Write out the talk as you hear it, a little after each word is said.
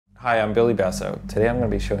Hi, I'm Billy Basso. Today I'm going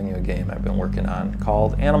to be showing you a game I've been working on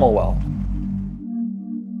called Animal Well.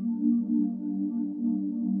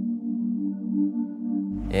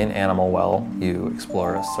 In Animal Well, you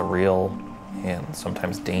explore a surreal and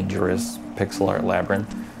sometimes dangerous pixel art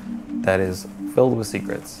labyrinth that is filled with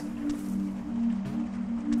secrets.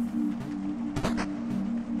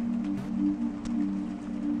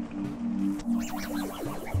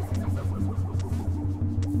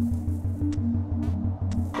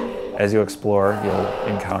 As you explore, you'll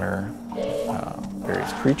encounter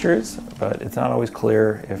various creatures, but it's not always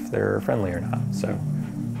clear if they're friendly or not, so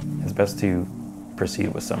it's best to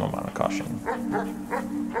proceed with some amount of caution.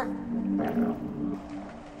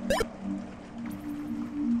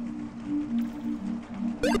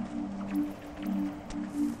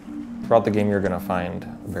 Throughout the game, you're going to find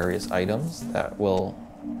various items that will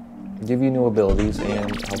give you new abilities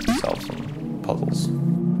and help you solve some puzzles.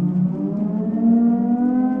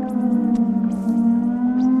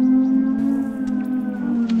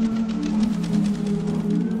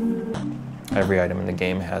 Every item in the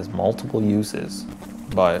game has multiple uses,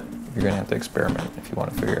 but you're going to have to experiment if you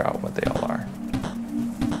want to figure out what they all are.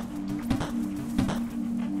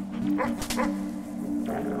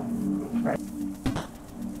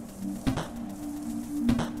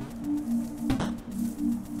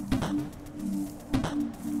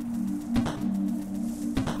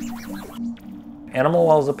 Animal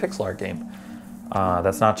Well is a pixel art game.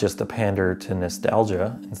 That's not just a pander to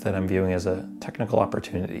nostalgia. Instead, I'm viewing it as a technical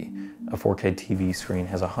opportunity. A 4K TV screen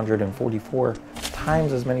has 144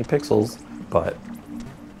 times as many pixels, but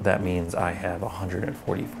that means I have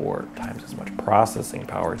 144 times as much processing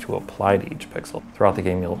power to apply to each pixel. Throughout the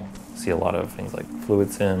game, you'll see a lot of things like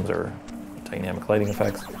fluid sims or dynamic lighting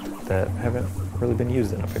effects that haven't really been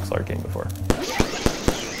used in a pixel art game before.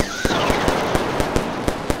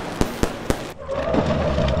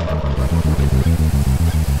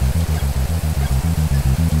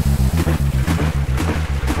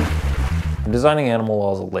 Designing Animal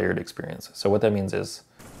Well is a layered experience. So what that means is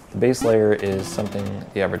the base layer is something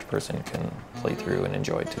the average person can play through and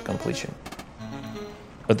enjoy to completion.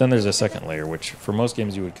 But then there's a second layer, which for most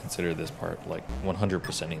games you would consider this part like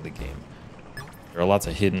 100%ing the game. There are lots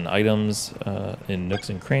of hidden items in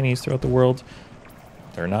nooks and crannies throughout the world.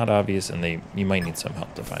 They're not obvious and you might need some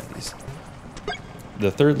help to find these.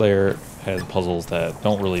 The third layer has puzzles that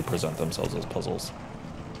don't really present themselves as puzzles.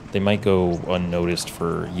 They might go unnoticed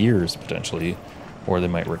for years, potentially, or they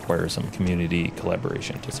might require some community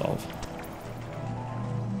collaboration to solve.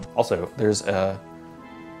 Also, there's a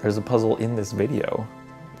puzzle in this video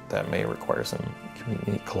that may require some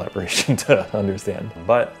community collaboration to understand.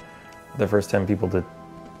 But the first 10 people to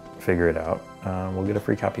figure it out will get a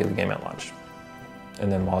free copy of the game at launch.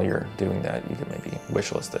 And then while you're doing that, you can maybe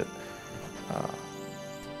wishlist it.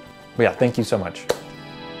 But yeah, thank you so much.